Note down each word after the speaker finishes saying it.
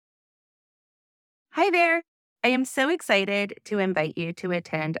Hi there. I am so excited to invite you to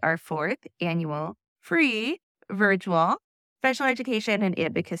attend our fourth annual free virtual special education and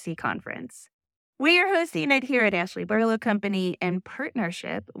advocacy conference. We are hosting it here at Ashley Barlow Company in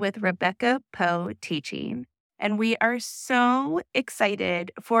partnership with Rebecca Poe Teaching. And we are so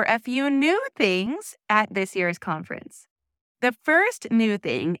excited for a few new things at this year's conference. The first new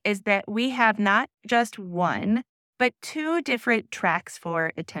thing is that we have not just one, but two different tracks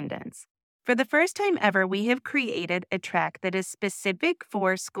for attendance. For the first time ever, we have created a track that is specific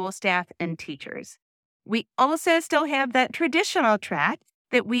for school staff and teachers. We also still have that traditional track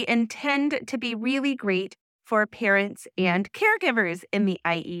that we intend to be really great for parents and caregivers in the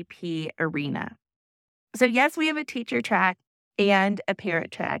IEP arena. So yes, we have a teacher track and a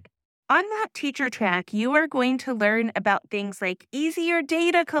parent track. On that teacher track, you are going to learn about things like easier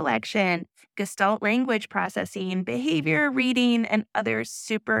data collection, Gestalt language processing, behavior reading, and other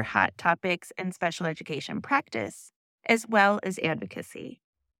super hot topics in special education practice, as well as advocacy.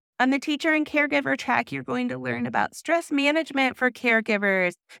 On the teacher and caregiver track, you're going to learn about stress management for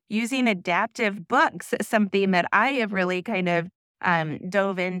caregivers, using adaptive books, something that I have really kind of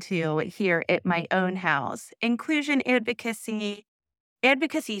dove into here at my own house, inclusion advocacy,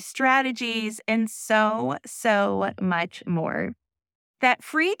 advocacy strategies, and so much more. That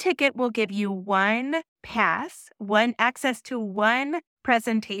free ticket will give you one access to one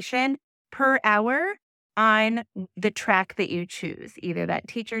presentation per hour on the track that you choose, either that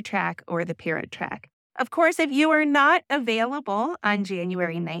teacher track or the parent track. Of course, if you are not available on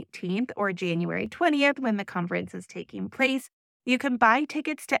January 19th or January 20th when the conference is taking place, you can buy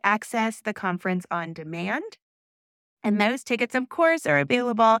tickets to access the conference on demand. And those tickets, of course, are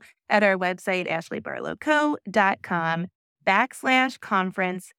available at our website,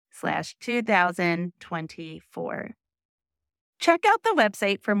 ashleybarlowco.com/conference/2024. Check out the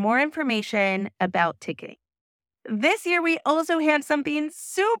website for more information about ticketing. This year, we also have something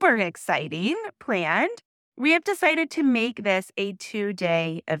super exciting planned. We have decided to make this a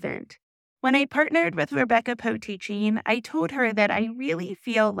 2-day event. When I partnered with Rebecca Poe Teaching, I told her that I really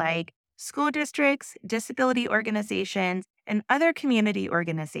feel like school districts, disability organizations, and other community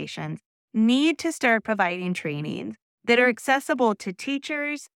organizations need to start providing trainings that are accessible to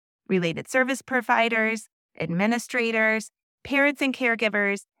teachers, related service providers, administrators, parents and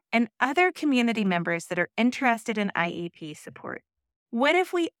caregivers, and other community members that are interested in IEP support. What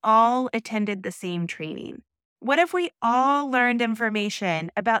if we all attended the same training? What if we all learned information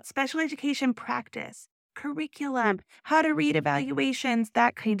about special education practice, curriculum, how to read evaluations,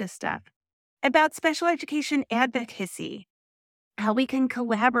 that kind of stuff? About special education advocacy, how we can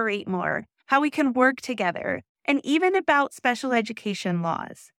collaborate more, how we can work together, and even about special education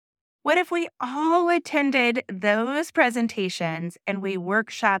laws. What if we all attended those presentations and we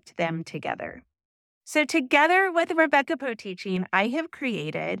workshopped them together? So together with Rebecca Poe Teaching, I have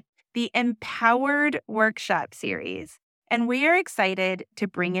created the Empowered Workshop Series, and we are excited to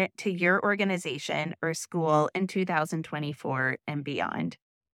bring it to your organization or school in 2024 and beyond.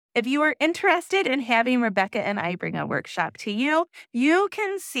 If you are interested in having Rebecca and I bring a workshop to you, you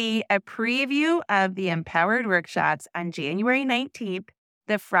can see a preview of the Empowered Workshops on January 19th,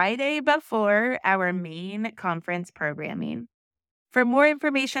 the Friday before our main conference programming. For more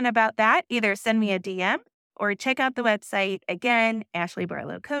information about that, either send me a DM or check out the website, again,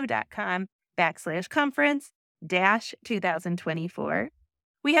 ashleybarlowco.com/conference-2024.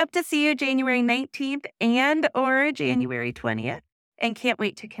 We hope to see you January 19th and or January 20th, and can't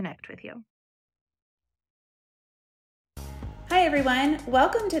wait to connect with you. Hi, everyone.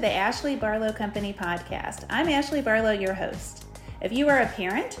 Welcome to the Ashley Barlow Company podcast. I'm Ashley Barlow, your host. If you are a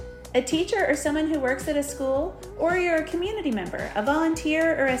parent, a teacher, or someone who works at a school, or you're a community member, a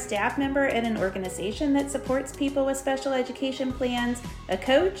volunteer, or a staff member at an organization that supports people with special education plans, a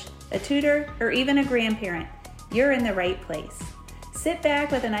coach, a tutor, or even a grandparent, you're in the right place. Sit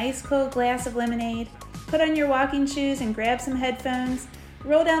back with an ice-cold glass of lemonade, put on your walking shoes and grab some headphones,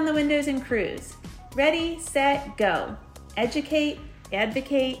 roll down the windows and cruise. Ready, set, go. Educate,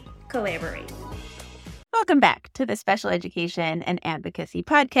 advocate, collaborate. Welcome back to the Special Education and Advocacy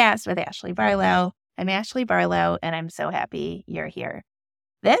Podcast with Ashley Barlow. I'm Ashley Barlow, and I'm so happy you're here.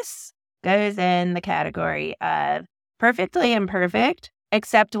 This goes in the category of perfectly imperfect,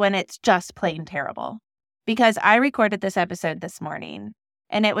 except when it's just plain terrible. Because I recorded this episode this morning,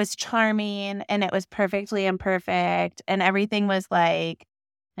 and it was charming, and it was perfectly imperfect, and everything was like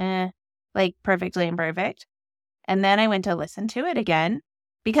perfectly imperfect. And then I went to listen to it again,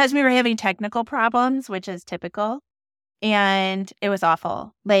 because we were having technical problems, which is typical, and it was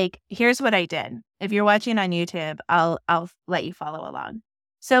awful. Like, here's what I did. If you're watching on YouTube, I'll let you follow along.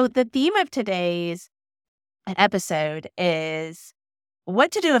 So the theme of today's episode is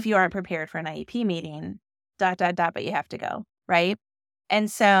what to do if you aren't prepared for an IEP meeting, ... but you have to go, right?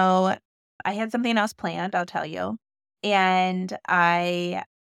 And so I had something else planned, I'll tell you. And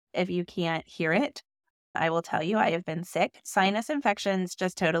if you can't hear it, I will tell you, I have been sick. Sinus infections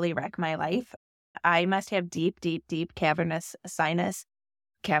just totally wreck my life. I must have deep, deep, deep cavernous sinus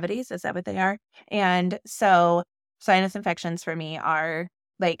cavities. Is that what they are? And so sinus infections for me are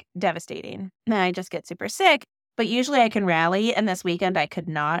like devastating. And I just get super sick, but usually I can rally. And this weekend I could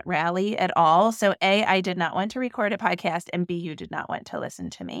not rally at all. So A, I did not want to record a podcast, and B, you did not want to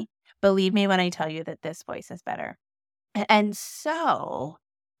listen to me. Believe me when I tell you that this voice is better. And so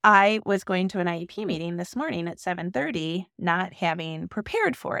I was going to an IEP meeting this morning at 7:30, not having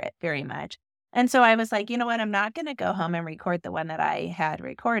prepared for it very much. And so I was like, you know what? I'm not going to go home and record the one that I had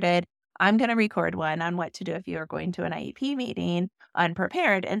recorded. I'm going to record one on what to do if you are going to an IEP meeting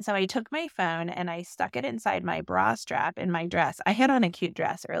unprepared. And so I took my phone and I stuck it inside my bra strap in my dress. I had on a cute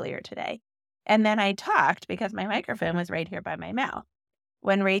dress earlier today. And then I talked because my microphone was right here by my mouth.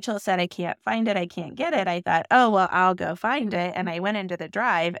 When Rachel said, I can't find it, I can't get it, I thought, oh, well, I'll go find it. And I went into the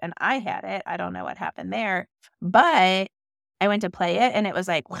drive and I had it. I don't know what happened there, but I went to play it and it was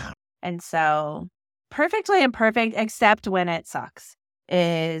like, wow. And so perfectly imperfect, except when it sucks,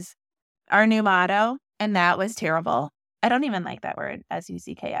 is our new motto. And that was terrible. I don't even like that word,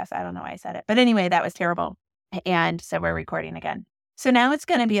 SUCKS. I don't know why I said it. But anyway, that was terrible. And so we're recording again. So now it's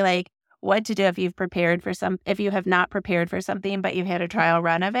going to be like, what to do if if you have not prepared for something, but you've had a trial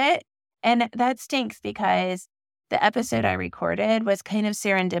run of it. And that stinks because the episode I recorded was kind of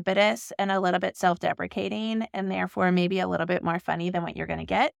serendipitous and a little bit self-deprecating and therefore maybe a little bit more funny than what you're going to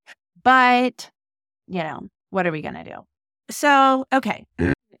get. But, what are we going to do? So, okay.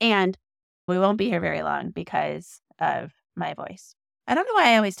 And we won't be here very long because of my voice. I don't know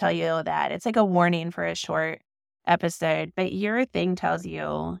why I always tell you that. It's like a warning for a short episode, but your thing tells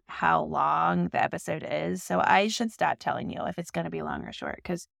you how long the episode is. So I should stop telling you if it's going to be long or short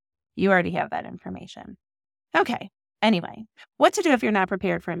because you already have that information. Okay. Anyway, what to do if you're not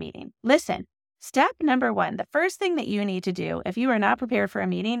prepared for a meeting? Listen, step number 1, the first thing that you need to do if you are not prepared for a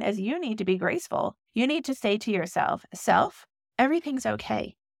meeting is you need to be graceful. You need to say to yourself, self, everything's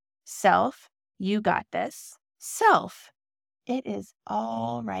okay. Self, you got this. Self, it is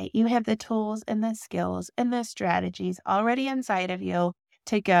all right. You have the tools and the skills and the strategies already inside of you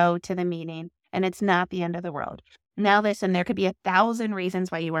to go to the meeting, and it's not the end of the world. Now, listen, there could be 1,000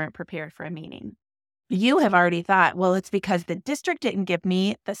 reasons why you weren't prepared for a meeting. You have already thought, well, it's because the district didn't give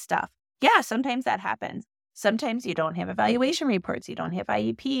me the stuff. Yeah, sometimes that happens. Sometimes you don't have evaluation reports. You don't have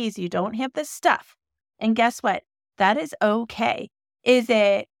IEPs. You don't have the stuff. And guess what? That is okay. Is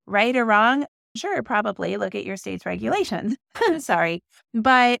it right or wrong? Sure, probably. Look at your state's regulations. Sorry.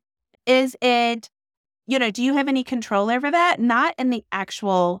 But is it, do you have any control over that? Not in the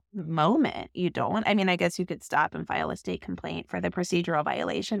actual moment. You don't. I mean, I guess you could stop and file a state complaint for the procedural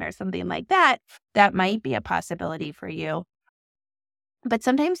violation or something like that. That might be a possibility for you. But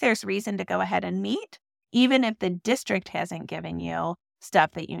sometimes there's reason to go ahead and meet, even if the district hasn't given you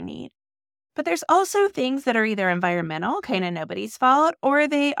stuff that you need. But there's also things that are either environmental, kind of nobody's fault, or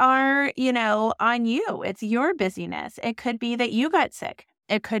they are, on you. It's your busyness. It could be that you got sick.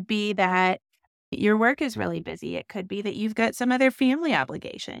 It could be that your work is really busy. It could be that you've got some other family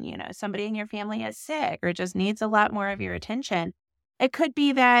obligation. Somebody in your family is sick or just needs a lot more of your attention. It could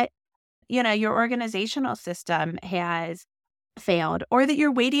be that, your organizational system has failed, or that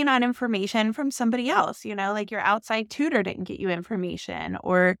you're waiting on information from somebody else, like your outside tutor didn't get you information,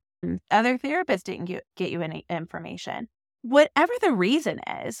 or other therapists didn't get you any information. Whatever the reason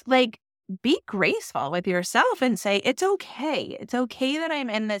is, be graceful with yourself and say, it's okay. It's okay that I'm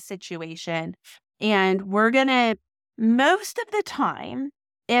in this situation. And we're going to, most of the time,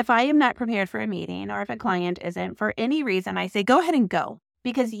 if I am not prepared for a meeting or if a client isn't for any reason, I say, go ahead and go.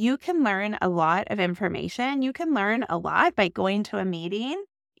 Because you can learn a lot of information. You can learn a lot by going to a meeting,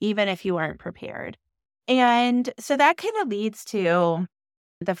 even if you aren't prepared. And so that kind of leads to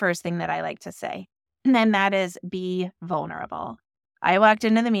the first thing that I like to say, and then that is be vulnerable. I walked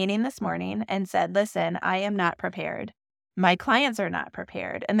into the meeting this morning and said, listen, I am not prepared. My clients are not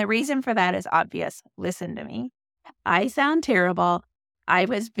prepared. And the reason for that is obvious. Listen to me. I sound terrible. I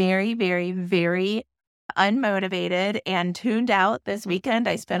was very, very, very unmotivated and tuned out this weekend.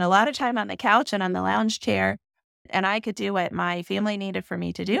 I spent a lot of time on the couch and on the lounge chair, and I could do what my family needed for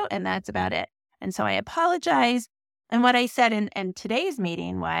me to do, and that's about it. And so I apologize. And what I said in today's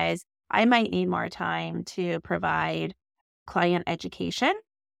meeting was I might need more time to provide client education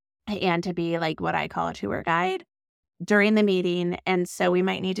and to be like what I call a tour guide. during the meeting. And so we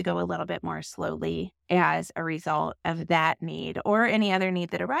might need to go a little bit more slowly as a result of that need or any other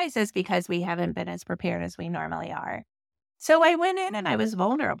need that arises because we haven't been as prepared as we normally are. So I went in and I was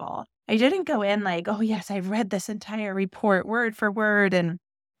vulnerable. I didn't go in like, oh, yes, I've read this entire report word for word and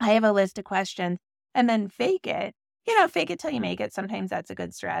I have a list of questions and then fake it. Fake it till you make it. Sometimes that's a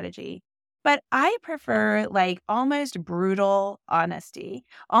good strategy. But I prefer like almost brutal honesty,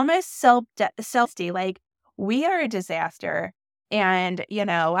 almost self-honesty, like we are a disaster. And,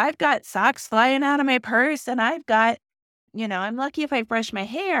 I've got socks flying out of my purse and I've got, I'm lucky if I brush my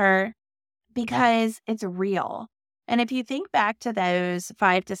hair because it's real. And if you think back to those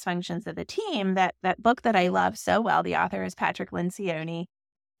 5 dysfunctions of the team, that book that I love so well, the author is Patrick Lencioni.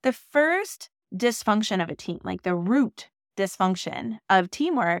 The first dysfunction of a team, like the root dysfunction of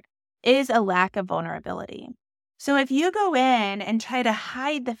teamwork, is a lack of vulnerability. So if you go in and try to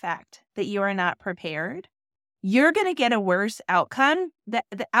hide the fact that you are not prepared, you're going to get a worse outcome. The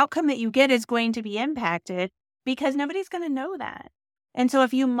outcome that you get is going to be impacted because nobody's going to know that. And so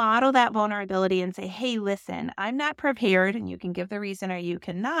if you model that vulnerability and say, hey, listen, I'm not prepared, and you can give the reason or you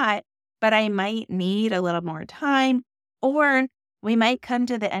cannot, but I might need a little more time, or we might come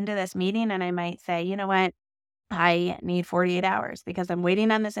to the end of this meeting and I might say, you know what, I need 48 hours because I'm waiting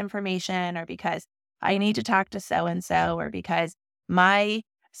on this information, or because I need to talk to so-and-so, or because my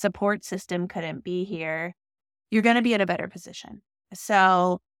support system couldn't be here. You're going to be in a better position.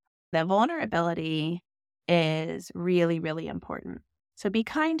 So the vulnerability is really, really important. So be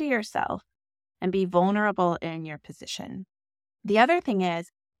kind to yourself and be vulnerable in your position. The other thing is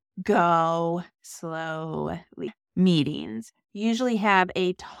go slowly. Meetings usually have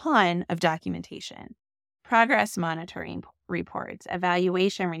a ton of documentation, progress monitoring reports,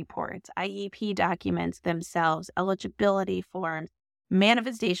 evaluation reports, IEP documents themselves, eligibility forms,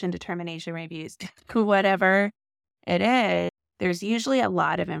 manifestation determination reviews, whatever it is. There's usually a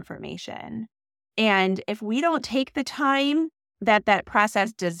lot of information. And if we don't take the time that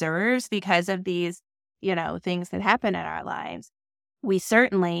process deserves because of these, things that happen in our lives, we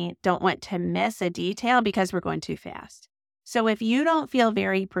certainly don't want to miss a detail because we're going too fast. So if you don't feel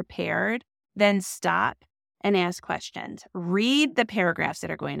very prepared, then stop and ask questions. Read the paragraphs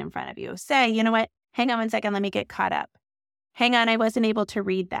that are going in front of you. Say, you know what? Hang on 1 second. Let me get caught up. Hang on. I wasn't able to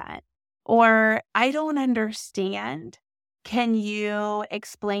read that. Or I don't understand. Can you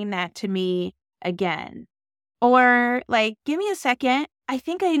explain that to me again? Or like, give me a second. I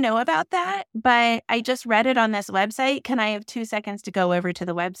think I know about that, but I just read it on this website. Can I have 2 seconds to go over to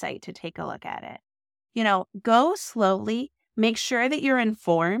the website to take a look at it? Go slowly. Make sure that you're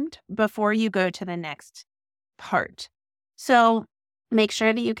informed before you go to the next part. So make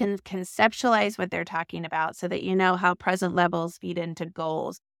sure that you can conceptualize what they're talking about so that you know how present levels feed into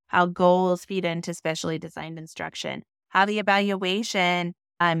goals, how goals feed into specially designed instruction, how the evaluation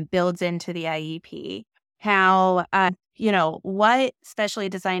builds into the IEP, how, what specially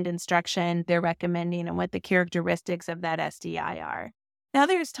designed instruction they're recommending and what the characteristics of that SDI are. Now,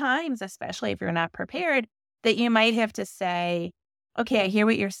 there's times, especially if you're not prepared, that you might have to say, okay, I hear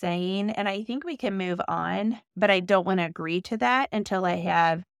what you're saying, and I think we can move on, but I don't want to agree to that until I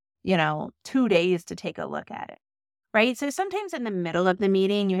have, 2 days to take a look at it, right? So sometimes in the middle of the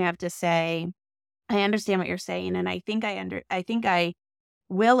meeting, you have to say, I understand what you're saying, and I think I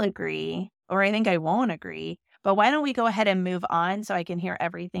will agree, or I think I won't agree, but why don't we go ahead and move on so I can hear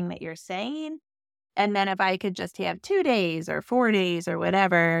everything that you're saying? And then if I could just have 2 days or 4 days or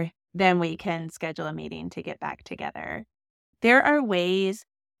whatever, then we can schedule a meeting to get back together. There are ways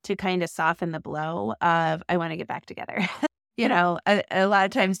to kind of soften the blow of, I want to get back together. A lot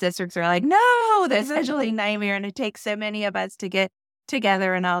of times districts are like, no, this is a scheduling nightmare and it takes so many of us to get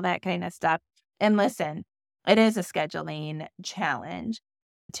together and all that kind of stuff. And listen, it is a scheduling challenge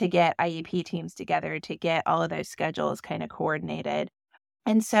to get IEP teams together, to get all of those schedules kind of coordinated.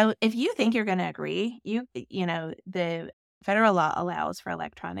 And so if you think you're going to agree, the federal law allows for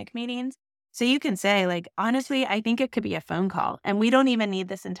electronic meetings. So you can say, like, honestly, I think it could be a phone call and we don't even need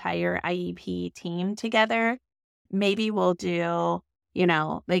this entire IEP team together. Maybe we'll do,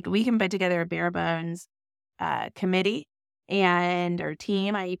 we can put together a bare bones committee or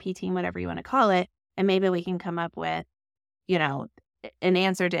team, IEP team, whatever you want to call it. And maybe we can come up with, an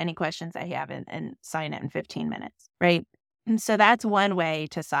answer to any questions I have and sign it in 15 minutes, right? And so that's one way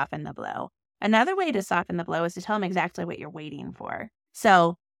to soften the blow. Another way to soften the blow is to tell them exactly what you're waiting for.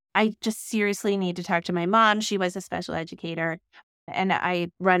 So I just seriously need to talk to my mom. She was a special educator and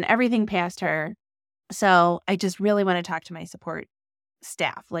I run everything past her. So I just really want to talk to my support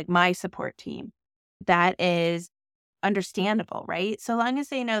staff, like my support team. That is understandable, right? So long as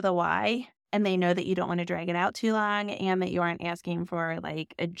they know the why and they know that you don't want to drag it out too long and that you aren't asking for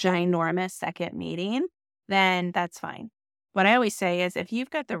like a ginormous second meeting, then that's fine. What I always say is if you've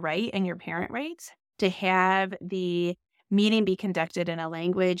got the right and your parent rights to have the meeting be conducted in a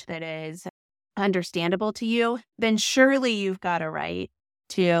language that is understandable to you, then surely you've got a right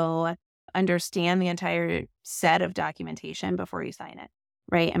to understand the entire set of documentation before you sign it,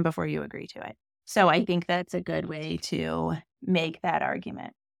 right? And before you agree to it. So I think that's a good way to make that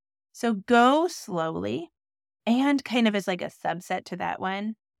argument. So go slowly, and kind of as like a subset to that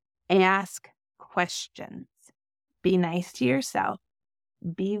one, ask questions. Be nice to yourself.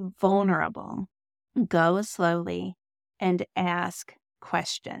 Be vulnerable. Go slowly and ask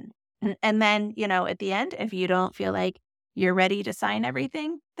questions. And then, at the end, if you don't feel like you're ready to sign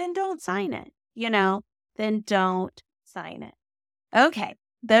everything, then don't sign it. Then don't sign it. Okay,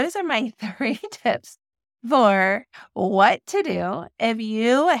 those are my 3 tips for what to do if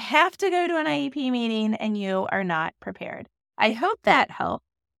you have to go to an IEP meeting and you are not prepared. I hope that helped.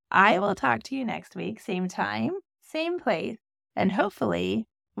 I will talk to you next week, same time, same place, and hopefully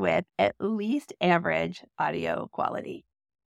with at least average audio quality.